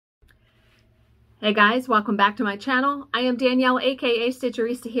Hey guys, welcome back to my channel. I am Danielle, aka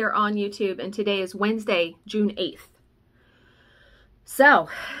Stitcherista here on YouTube, and today is Wednesday, June 8th. So,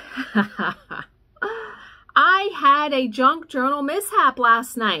 I had a junk journal mishap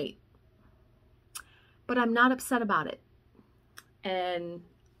last night, but I'm not upset about it. And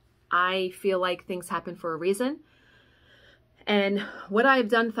I feel like things happen for a reason. And what I've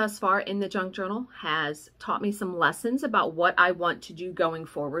done thus far in the junk journal has taught me some lessons about what I want to do going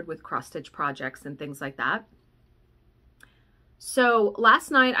forward with cross-stitch projects and things like that. So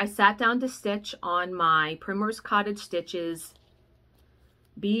last night I sat down to stitch on my Primrose Cottage Stitches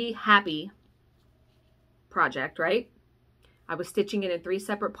Be Happy project, right? I was stitching it in 3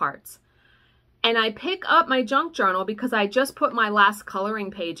 separate parts. And I pick up my junk journal because I just put my last coloring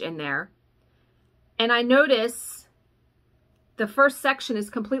page in there. And I notice the first section is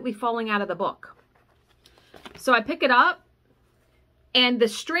completely falling out of the book. So I pick it up and the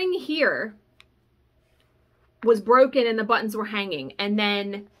string here was broken and the buttons were hanging. And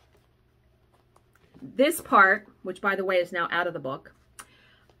then this part, which by the way is now out of the book,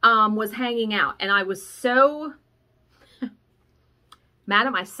 was hanging out. And I was so mad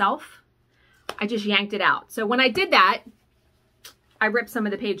at myself, I just yanked it out. So when I did that, I ripped some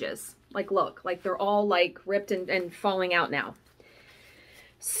of the pages. Like, look, like they're all like ripped and falling out now.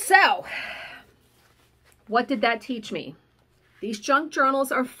 So, what did that teach me? These junk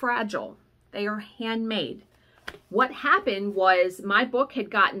journals are fragile. They are handmade. What happened was my book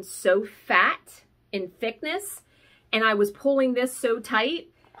had gotten so fat in thickness and I was pulling this so tight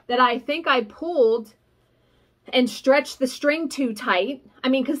that I think I pulled and stretched the string too tight. I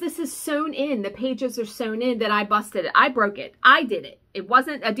mean, because this is sewn in. The pages are sewn in, that I busted it. I broke it. I did it. It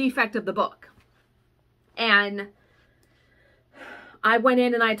wasn't a defect of the book. And I went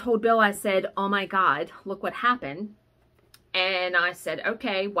in and I told Bill, I said, oh my God, look what happened. And I said,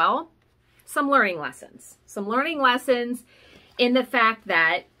 okay, well, some learning lessons. Some learning lessons in the fact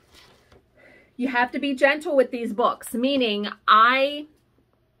that you have to be gentle with these books, meaning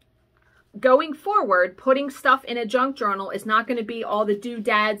going forward, putting stuff in a junk journal is not going to be all the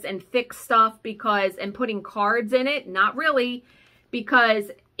doodads and thick stuff and putting cards in it. Not really,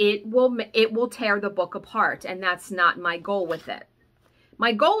 because it will tear the book apart, and that's not my goal with it.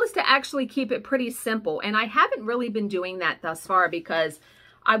 My goal is to actually keep it pretty simple, and I haven't really been doing that thus far because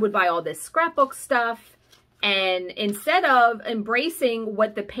I would buy all this scrapbook stuff, and instead of embracing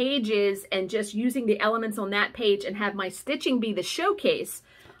what the page is and just using the elements on that page and have my stitching be the showcase,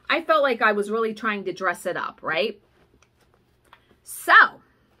 I felt like I was really trying to dress it up, right? So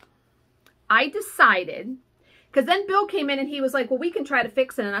I decided, because then Bill came in and he was like, well, we can try to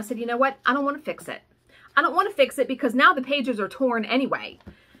fix it. And I said, you know what? I don't want to fix it. I don't want to fix it because now the pages are torn anyway.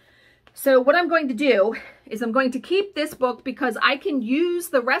 So what I'm going to do is I'm going to keep this book because I can use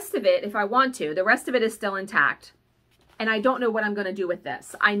the rest of it if I want to. The rest of it is still intact. And I don't know what I'm going to do with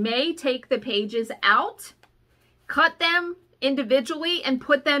this. I may take the pages out, cut them individually, and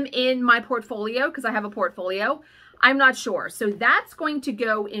put them in my portfolio because I have a portfolio. I'm not sure. So that's going to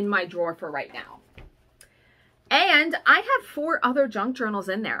go in my drawer for right now. And I have 4 other junk journals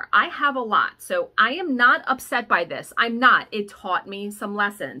in there. I have a lot. So I am not upset by this. I'm not. It taught me some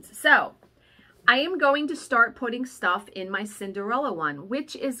lessons. So I am going to start putting stuff in my Cinderella one,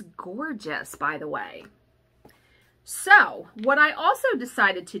 which is gorgeous, by the way. So what I also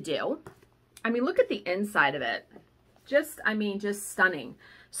decided to do, I mean, look at the inside of it. Just stunning.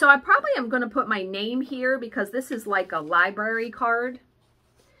 So I probably am going to put my name here because this is like a library card.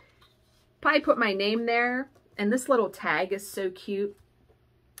 Probably put my name there. And this little tag is so cute.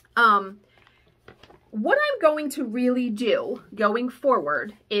 What I'm going to really do going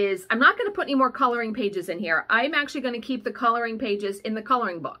forward is I'm not going to put any more coloring pages in here. I'm actually going to keep the coloring pages in the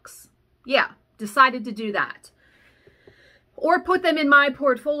coloring books. Yeah, decided to do that. Or put them in my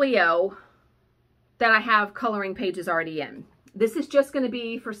portfolio that I have coloring pages already in. This is just going to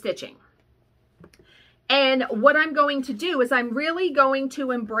be for stitching. And what I'm going to do is I'm really going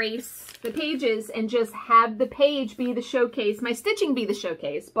to embrace the pages and just have the page be the showcase, my stitching be the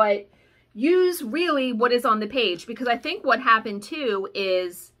showcase, but use really what is on the page. Because I think what happened too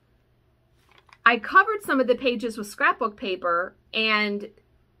is I covered some of the pages with scrapbook paper and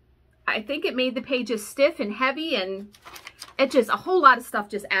I think it made the pages stiff and heavy, and it just, a whole lot of stuff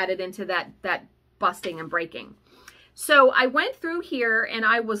just added into that busting and breaking. So I went through here and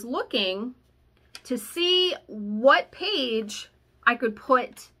I was looking to see what page I could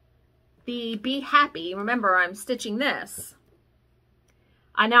put the Be Happy. Remember, I'm stitching this.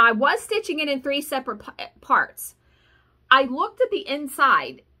 Now, I was stitching it in 3 separate parts. I looked at the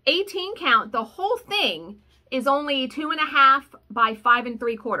inside, 18 count, the whole thing is only 2.5 by 5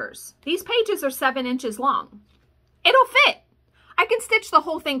 3/4. These pages are 7 inches long. It'll fit. I can stitch the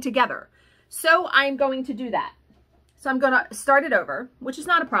whole thing together. So I'm going to do that. So I'm going to start it over, which is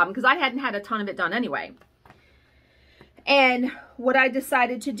not a problem because I hadn't had a ton of it done anyway. And what I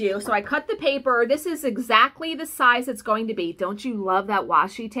decided to do, so I cut the paper. This is exactly the size it's going to be. Don't you love that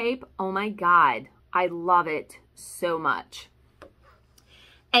washi tape? Oh my God, I love it so much.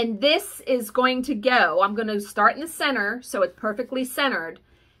 And this is going to go, I'm going to start in the center so it's perfectly centered.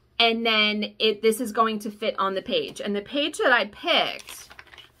 And then this is going to fit on the page. And the page that I picked,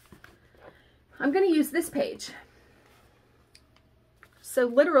 I'm going to use this page. So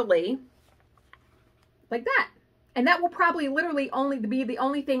literally like that. And that will probably literally only be the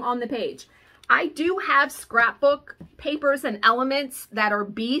only thing on the page. I do have scrapbook papers and elements that are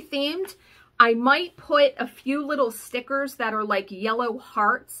bee themed. I might put a few little stickers that are like yellow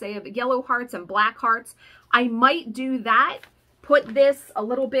hearts. They have yellow hearts and black hearts. I might do that. Put this a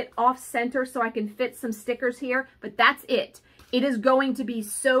little bit off center so I can fit some stickers here. But that's it. It is going to be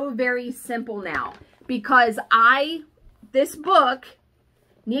so very simple now. Because this book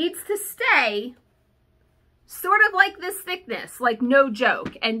needs to stay sort of like this thickness, like no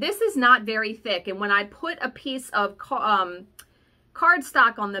joke. And this is not very thick. And when I put a piece of cardstock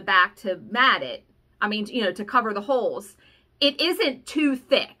on the back to mat it, I mean, you know, to cover the holes, it isn't too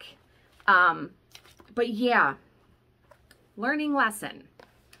thick. But yeah, learning lesson.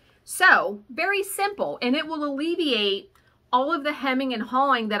 So very simple, and it will alleviate all of the hemming and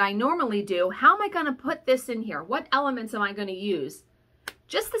hawing that I normally do. How am I going to put this in here? What elements am I going to use?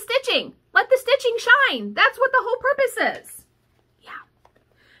 Just the stitching. Let the stitching shine. That's what the whole purpose is.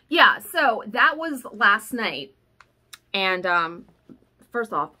 Yeah, so that was last night. And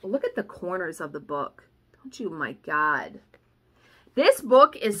first off, look at the corners of the book. Don't you, my God. This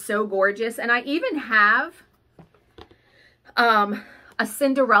book is so gorgeous. And I even have a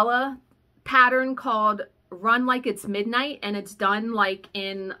Cinderella pattern called Run Like It's Midnight. And it's done like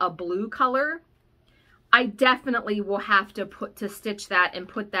in a blue color. I definitely will have to stitch that and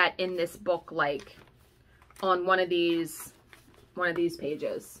put that in this book, like on one of these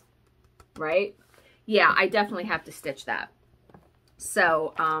pages, right? Yeah, I definitely have to stitch that.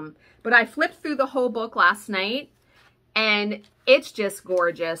 So, but I flipped through the whole book last night and it's just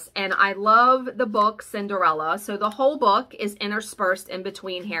gorgeous. And I love the book Cinderella. So the whole book is interspersed in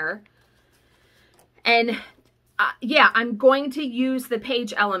between here. And yeah, I'm going to use the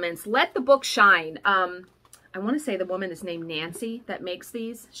page elements. Let the book shine. I want to say the woman is named Nancy that makes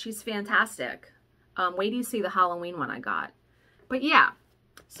these. She's fantastic. Wait till you see the Halloween one I got. But yeah,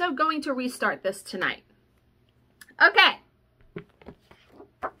 so going to restart this tonight. Okay.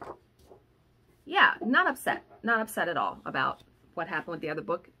 Yeah, not upset. Not upset at all about what happened with the other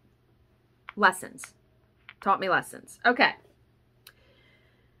book. Lessons. Taught me lessons. Okay.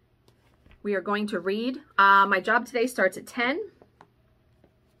 We are going to read. My job today starts at 10.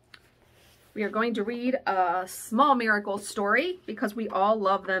 We are going to read a small miracle story because we all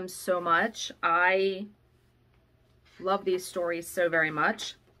love them so much. I love these stories so very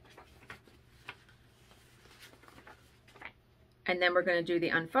much. And then we're going to do the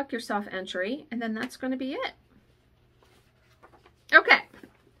Unfuck Yourself entry, and then that's going to be it. Okay.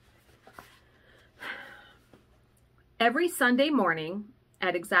 Every Sunday morning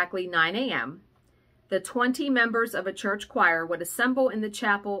at exactly 9 a.m., the 20 members of a church choir would assemble in the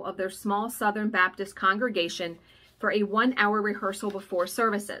chapel of their small Southern Baptist congregation for a 1-hour rehearsal before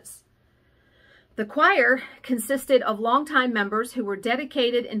services. The choir consisted of longtime members who were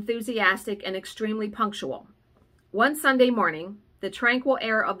dedicated, enthusiastic, and extremely punctual. One Sunday morning, the tranquil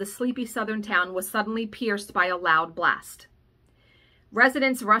air of the sleepy southern town was suddenly pierced by a loud blast.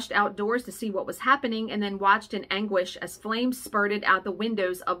 Residents rushed outdoors to see what was happening and then watched in anguish as flames spurted out the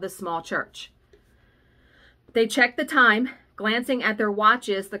windows of the small church. They checked the time, glancing at their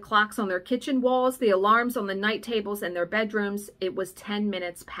watches, the clocks on their kitchen walls, the alarms on the night tables in their bedrooms. It was 10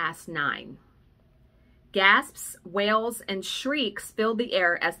 minutes past 9. Gasps, wails, and shrieks filled the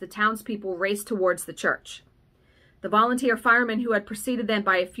air as the townspeople raced towards the church. The volunteer firemen who had preceded them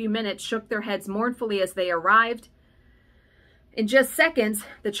by a few minutes shook their heads mournfully as they arrived. In just seconds,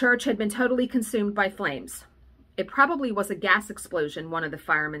 the church had been totally consumed by flames. It probably was a gas explosion, one of the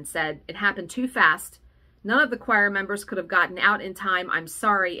firemen said. It happened too fast. None of the choir members could have gotten out in time. I'm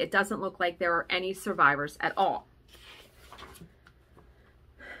sorry, it doesn't look like there are any survivors at all.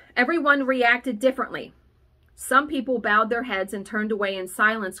 Everyone reacted differently. Some people bowed their heads and turned away in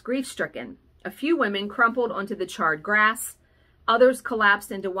silence, grief-stricken. A few women crumpled onto the charred grass. Others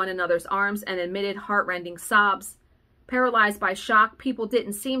collapsed into one another's arms and emitted heart-rending sobs. Paralyzed by shock, people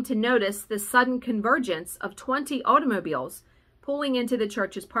didn't seem to notice the sudden convergence of 20 automobiles pulling into the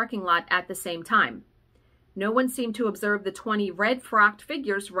church's parking lot at the same time. No one seemed to observe the 20 red-frocked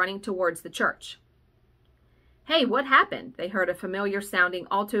figures running towards the church. "Hey, what happened?" they heard a familiar-sounding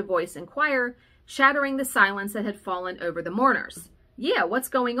alto voice inquire, shattering the silence that had fallen over the mourners. "Yeah, what's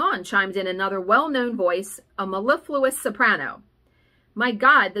going on?" chimed in another well-known voice, a mellifluous soprano. "My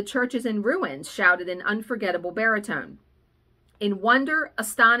God, the church is in ruins," shouted an unforgettable baritone. In wonder,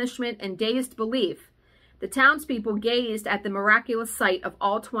 astonishment, and dazed belief, the townspeople gazed at the miraculous sight of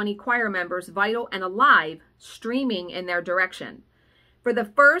all 20 choir members, vital and alive, streaming in their direction. For the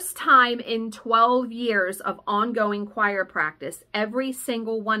first time in 12 years of ongoing choir practice, every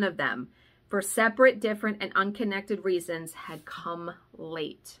single one of them, for separate, different, and unconnected reasons, had come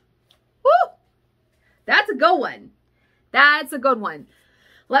late. Woo! That's a good one. That's a good one.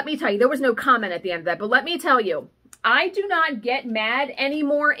 Let me tell you, there was no comment at the end of that, but let me tell you, I do not get mad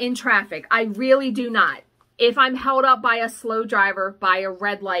anymore in traffic. I really do not. If I'm held up by a slow driver, by a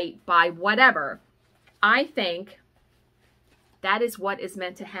red light, by whatever, I think that is what is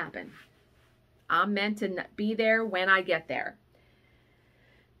meant to happen. I'm meant to be there when I get there.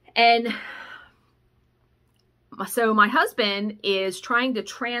 And so my husband is trying to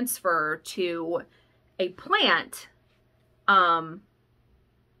transfer to a plant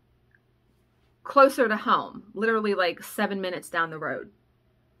closer to home, literally like 7 minutes down the road.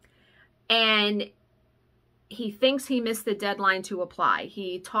 And he thinks he missed the deadline to apply.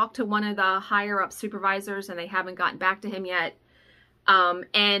 He talked to one of the higher up supervisors and they haven't gotten back to him yet.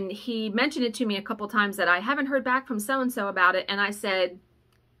 And he mentioned it to me a couple times that I haven't heard back from so-and-so about it. And I said,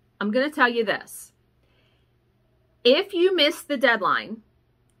 I'm going to tell you this. If you miss the deadline,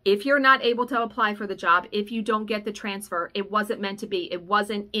 if you're not able to apply for the job, if you don't get the transfer, it wasn't meant to be. It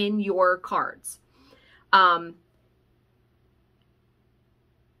wasn't in your cards. I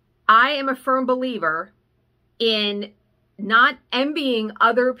am a firm believer in not envying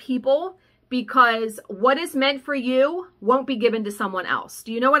other people, because what is meant for you won't be given to someone else.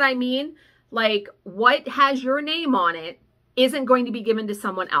 Do you know what I mean? Like, what has your name on it isn't going to be given to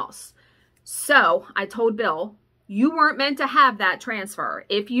someone else. So I told Bill, you weren't meant to have that transfer.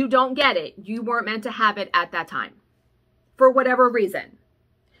 If you don't get it, you weren't meant to have it at that time, for whatever reason.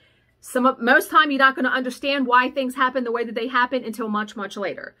 Most time you're not going to understand why things happen the way that they happen until much, much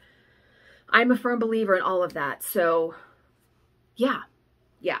later. I'm a firm believer in all of that. So yeah.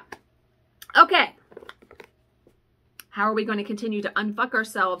 Okay. How are we going to continue to unfuck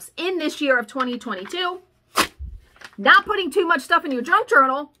ourselves in this year of 2022? Not putting too much stuff in your junk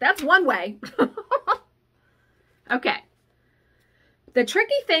journal. That's one way. Okay. The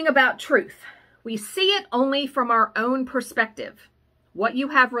tricky thing about truth, we see it only from our own perspective. What you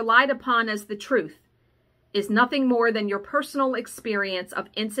have relied upon as the truth is nothing more than your personal experience of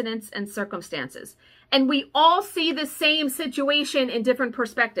incidents and circumstances. And we all see the same situation in different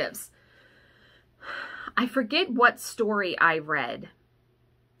perspectives. I forget what story I read.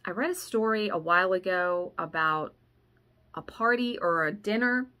 I read a story a while ago about a party or a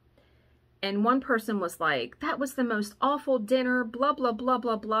dinner. And one person was like, that was the most awful dinner, blah, blah, blah,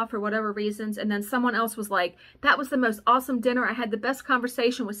 blah, blah, for whatever reasons. And then someone else was like, that was the most awesome dinner. I had the best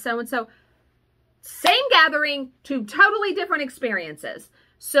conversation with so-and-so. Same gathering, two totally different experiences.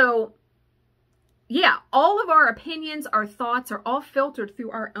 So yeah, all of our opinions, our thoughts are all filtered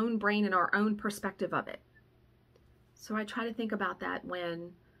through our own brain and our own perspective of it. So I try to think about that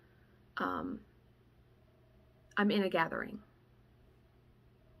when I'm in a gathering.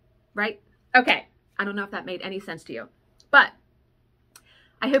 Right? Okay. I don't know if that made any sense to you, but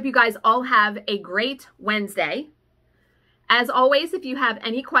I hope you guys all have a great Wednesday. As always, if you have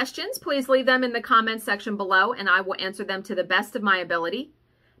any questions, please leave them in the comments section below and I will answer them to the best of my ability.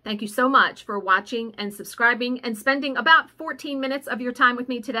 Thank you so much for watching and subscribing and spending about 14 minutes of your time with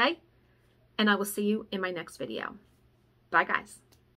me today. And I will see you in my next video. Bye, guys.